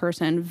that this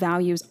person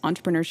values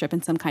entrepreneurship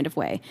in some kind of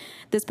way.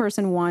 This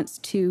person wants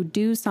to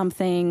do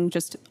something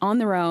just on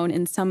their own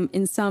in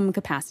some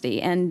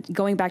capacity. And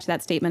going back to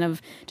that statement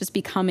of just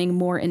becoming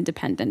more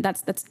independent,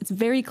 it's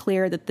very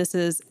clear that this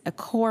is a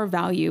core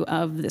value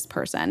of this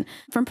person.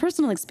 From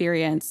personal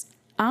experience,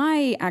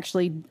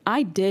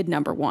 I did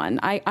number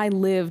 1. I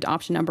lived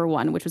option number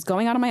 1, which was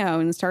going out on my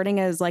own, starting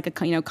as like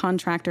a,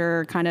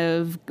 contractor kind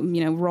of,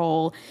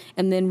 role,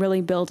 and then really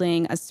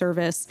building a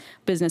service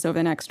business over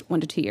the next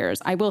 1 to 2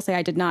 years. I will say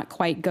I did not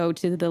quite go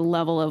to the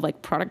level of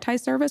like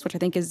productized service, which I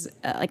think is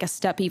like a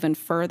step even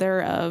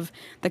further of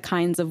the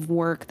kinds of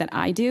work that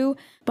I do.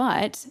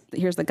 But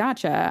here's the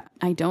gotcha.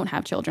 I don't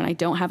have children. I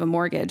don't have a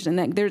mortgage.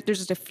 And there's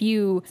just a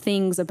few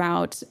things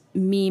about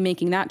me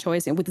making that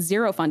choice, and with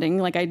zero funding,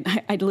 like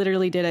I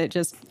literally did it.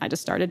 I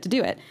just started to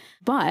do it.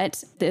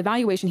 But the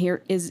evaluation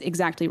here is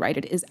exactly right.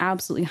 It is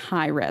absolutely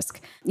high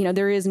risk.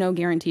 There is no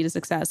guarantee to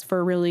success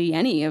for really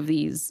any of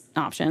these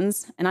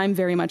options. And I'm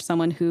very much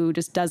someone who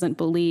just doesn't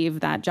believe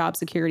that job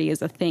security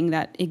is a thing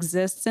that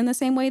exists in the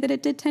same way that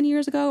it did 10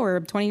 years ago or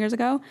 20 years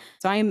ago.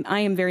 So I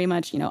am very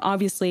much,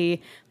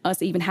 obviously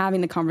us even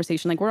having the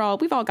conversation, like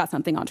we've all got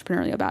something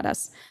entrepreneurial about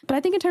us. But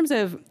I think in terms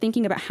of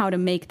thinking about how to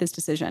make this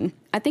decision,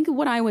 I think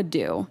what I would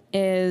do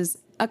is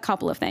a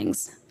couple of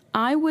things.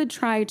 I would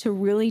try to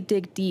really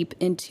dig deep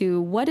into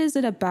what is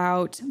it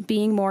about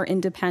being more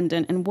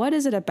independent and what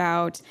is it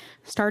about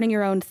starting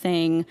your own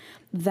thing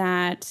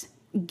that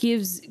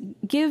gives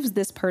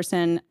this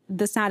person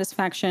the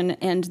satisfaction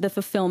and the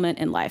fulfillment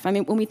in life. I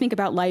mean, when we think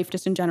about life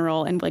just in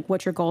general and like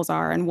what your goals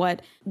are and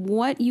what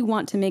you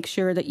want to make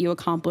sure that you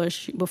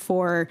accomplish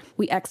before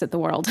we exit the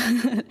world,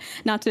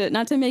 not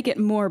to make it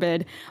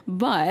morbid,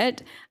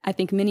 but I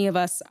think many of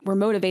us were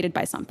motivated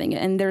by something.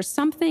 And there's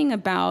something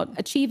about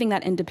achieving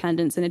that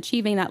independence and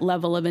achieving that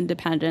level of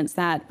independence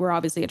that we're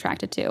obviously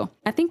attracted to.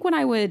 I think what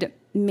I would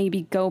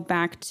maybe go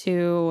back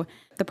to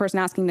the person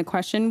asking the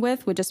question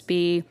with would just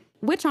be,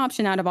 which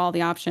option out of all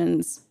the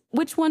options,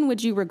 which one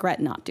would you regret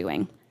not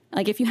doing?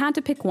 Like if you had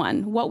to pick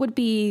one, what would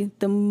be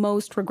the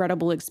most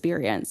regrettable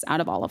experience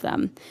out of all of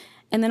them?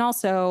 And then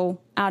also,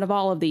 out of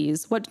all of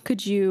these, what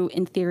could you,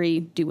 in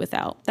theory, do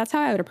without? That's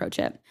how I would approach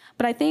it.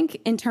 But I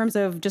think in terms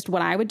of just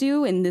what I would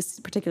do in this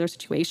particular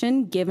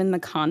situation, given the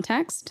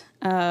context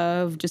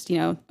of just,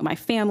 my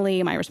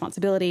family, my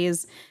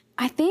responsibilities,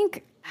 I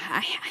think I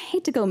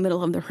hate to go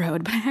middle of the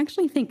road, but I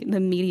actually think the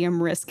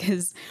medium risk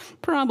is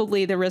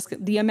probably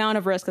the amount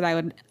of risk that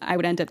I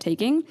would end up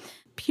taking,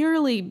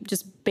 purely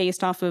just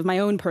based off of my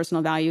own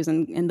personal values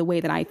and the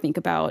way that I think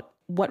about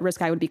what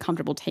risk I would be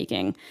comfortable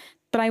taking.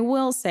 But I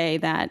will say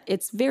that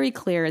it's very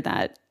clear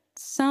that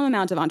some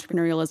amount of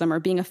entrepreneurialism or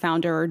being a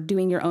founder or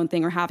doing your own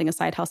thing or having a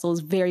side hustle is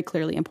very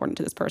clearly important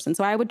to this person.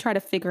 So I would try to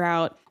figure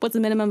out what's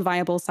a minimum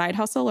viable side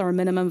hustle or a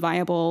minimum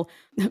viable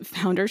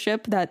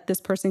foundership that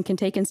this person can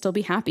take and still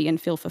be happy and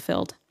feel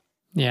fulfilled.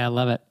 Yeah, I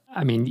love it.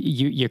 I mean,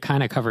 you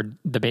kind of covered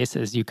the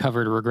bases. You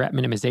covered a regret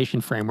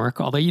minimization framework,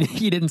 although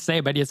you didn't say,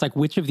 but it's like,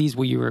 which of these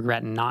will you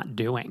regret not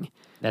doing?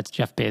 That's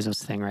Jeff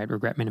Bezos' thing, right?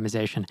 Regret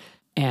minimization.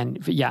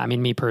 And yeah, I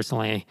mean, me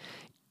personally,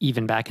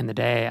 even back in the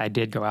day, I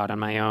did go out on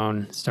my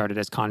own, started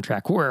as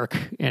contract work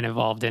and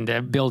evolved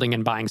into building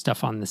and buying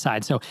stuff on the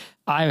side. So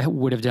I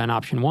would have done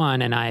option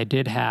one, and I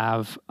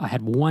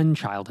had one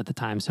child at the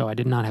time, so I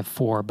did not have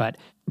four, but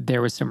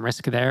there was some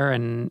risk there.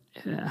 And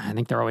I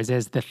think there always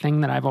is. The thing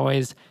that I've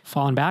always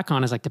fallen back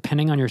on is like,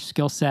 depending on your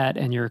skill set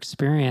and your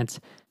experience,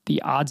 the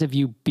odds of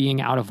you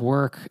being out of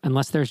work,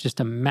 unless there's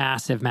just a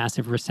massive,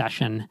 massive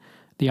recession,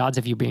 the odds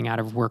of you being out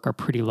of work are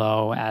pretty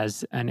low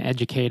as an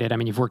educated, I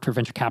mean, you've worked for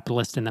venture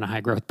capitalist and then a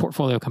high growth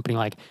portfolio company.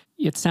 Like,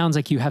 it sounds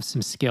like you have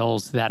some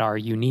skills that are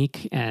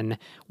unique and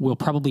will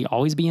probably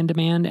always be in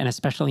demand. And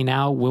especially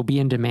now will be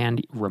in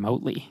demand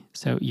remotely.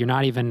 So you're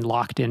not even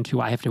locked into,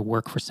 I have to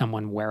work for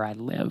someone where I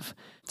live.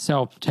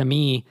 So to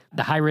me,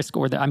 the high risk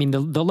or the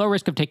low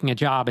risk of taking a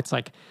job, it's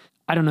like,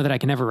 I don't know that I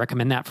can ever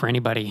recommend that for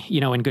anybody,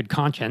 in good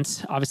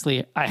conscience.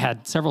 Obviously, I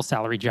had several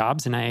salary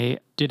jobs and I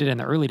did it in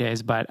the early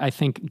days, but I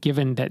think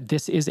given that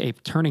this is a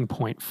turning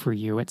point for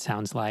you, it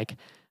sounds like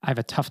I have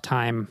a tough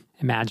time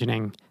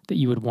imagining that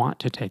you would want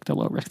to take the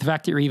low risk. The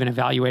fact that you're even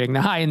evaluating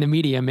the high and the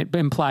medium, it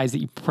implies that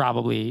you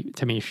probably,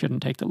 to me,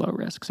 shouldn't take the low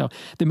risk. So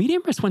the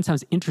medium risk one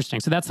sounds interesting.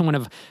 So that's the one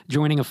of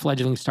joining a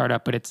fledgling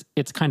startup, but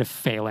it's kind of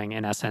failing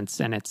in essence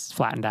and it's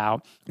flattened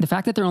out. The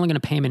fact that they're only going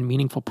to pay him in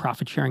meaningful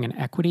profit sharing and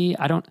equity,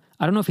 I don't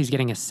know if he's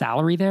getting a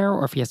salary there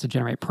or if he has to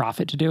generate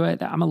profit to do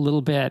it.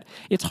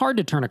 It's hard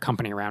to turn a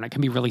company around. It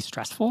can be really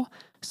stressful.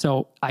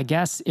 So I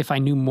guess if I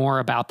knew more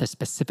about the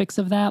specifics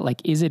of that,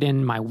 like, is it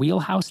in my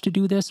wheelhouse to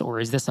do this? Or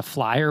is this a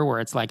flyer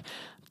where it's like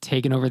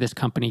taking over this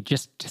company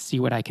just to see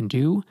what I can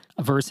do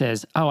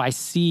versus, I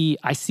see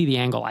the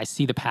angle. I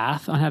see the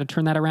path on how to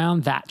turn that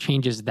around. That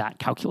changes that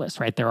calculus,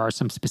 right? There are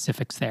some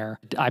specifics there.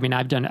 I mean,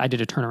 I did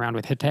a turnaround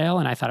with Hittail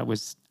and I thought it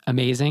was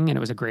amazing and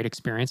it was a great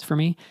experience for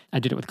me. I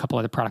did it with a couple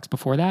other products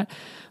before that,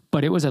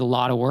 but it was a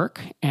lot of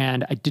work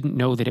and I didn't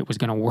know that it was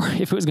going to work,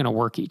 if it was going to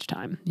work each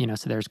time,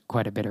 so there's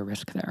quite a bit of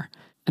risk there.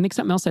 I think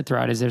something else I'd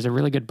throw out is there's a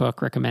really good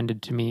book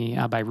recommended to me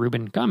by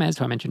Ruben Gomez,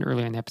 who I mentioned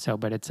earlier in the episode,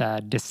 but it's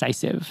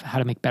Decisive, How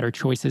to Make Better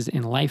Choices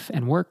in Life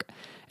and Work.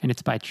 And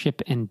it's by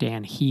Chip and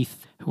Dan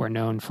Heath, who are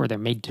known for their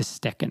Made to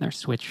Stick and their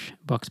Switch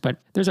books. But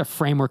there's a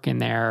framework in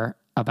there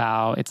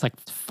it's like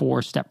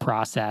 4-step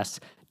process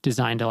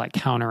designed to like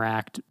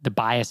counteract the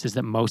biases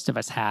that most of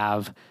us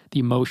have, the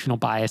emotional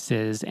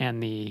biases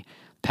and the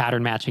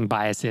pattern matching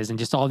biases and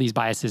just all these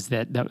biases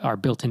that are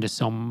built into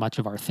so much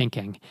of our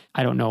thinking.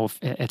 I don't know if,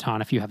 Etan,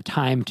 if you have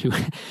time to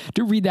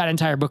read that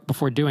entire book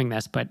before doing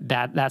this, but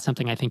that's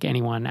something I think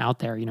anyone out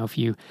there,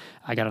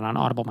 I got it on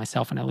Audible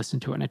myself and I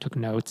listened to it and I took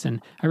notes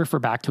and I refer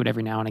back to it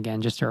every now and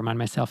again just to remind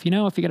myself, if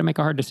you got to make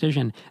a hard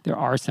decision, there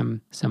are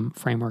some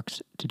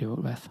frameworks to do it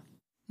with.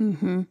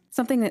 Mm-hmm.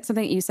 Something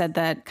that you said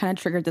that kind of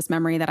triggered this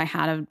memory that I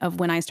had of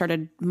when I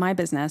started my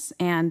business.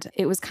 And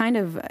it was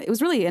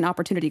really an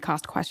opportunity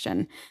cost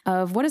question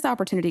of what is the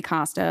opportunity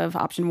cost of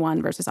option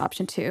one versus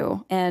option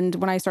two? And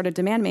when I started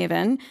Demand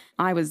Maven,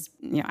 I was,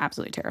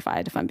 absolutely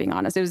terrified, if I'm being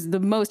honest. It was the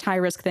most high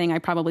risk thing I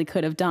probably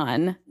could have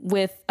done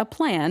with a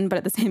plan, but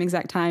at the same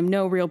exact time,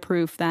 no real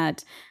proof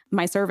that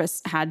my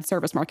service had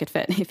service market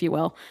fit, if you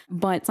will.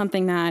 But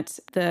something that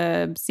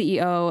the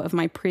CEO of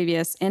my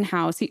previous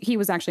in-house, he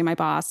was actually my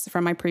boss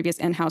from my previous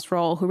in-house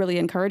role, who really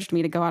encouraged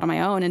me to go out on my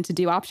own and to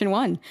do option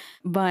one.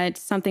 But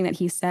something that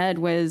he said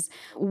was,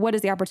 what is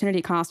the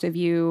opportunity cost of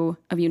you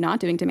not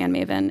doing Demand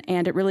Maven?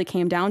 And it really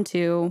came down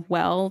to,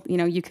 well,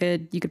 you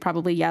could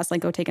probably, yes,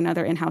 like go take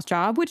another in-house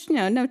job, which,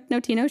 no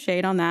tea, no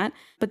shade on that.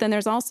 But then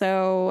there's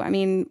also,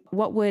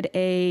 what would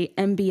a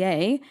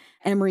MBA,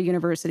 Emory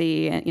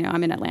University,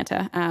 I'm in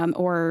Atlanta,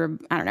 or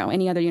I don't know,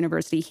 any other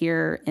university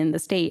here in the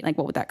state, like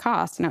what would that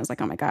cost? And I was like,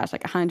 oh my gosh,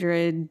 like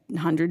 100,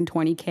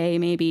 120K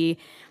maybe.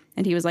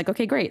 And he was like,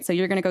 okay, great. So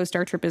you're going to go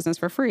start your business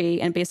for free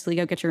and basically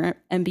go get your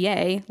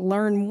MBA,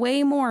 learn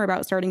way more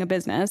about starting a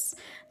business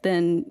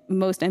than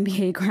most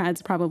MBA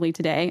grads probably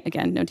today.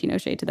 Again, no tea, no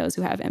shade to those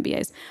who have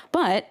MBAs.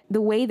 But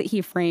the way that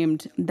he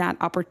framed that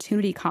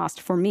opportunity cost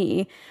for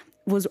me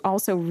was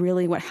also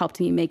really what helped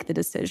me make the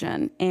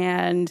decision.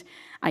 And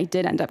I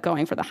did end up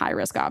going for the high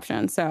risk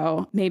option.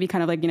 So maybe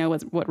kind of like,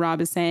 what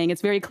Rob is saying,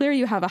 it's very clear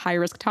you have a high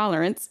risk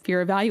tolerance if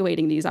you're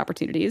evaluating these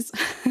opportunities.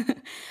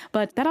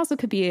 But that also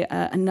could be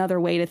another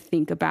way to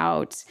think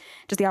about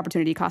just the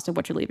opportunity cost of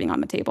what you're leaving on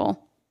the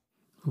table.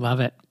 Love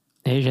it.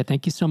 Asia,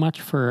 thank you so much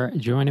for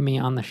joining me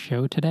on the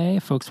show today.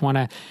 If folks want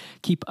to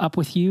keep up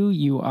with you,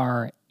 you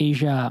are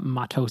Asia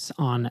Matos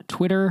on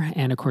Twitter,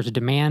 and of course,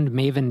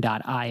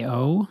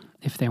 demandmaven.io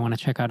if they want to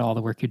check out all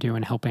the work you're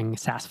doing helping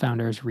SaaS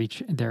founders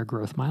reach their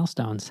growth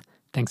milestones.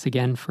 Thanks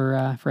again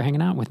for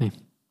hanging out with me.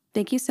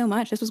 Thank you so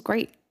much. This was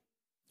great.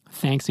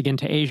 Thanks again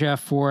to Asia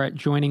for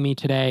joining me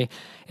today.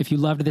 If you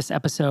loved this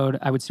episode,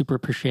 I would super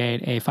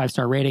appreciate a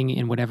 5-star rating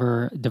in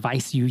whatever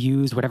device you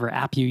use, whatever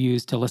app you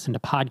use to listen to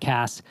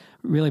podcasts.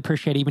 Really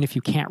appreciate it, even if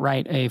you can't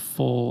write a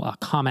full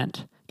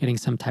comment. Getting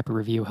some type of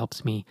review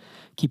helps me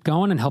keep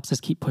going and helps us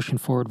keep pushing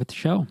forward with the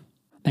show.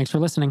 Thanks for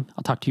listening.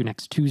 I'll talk to you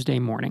next Tuesday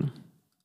morning.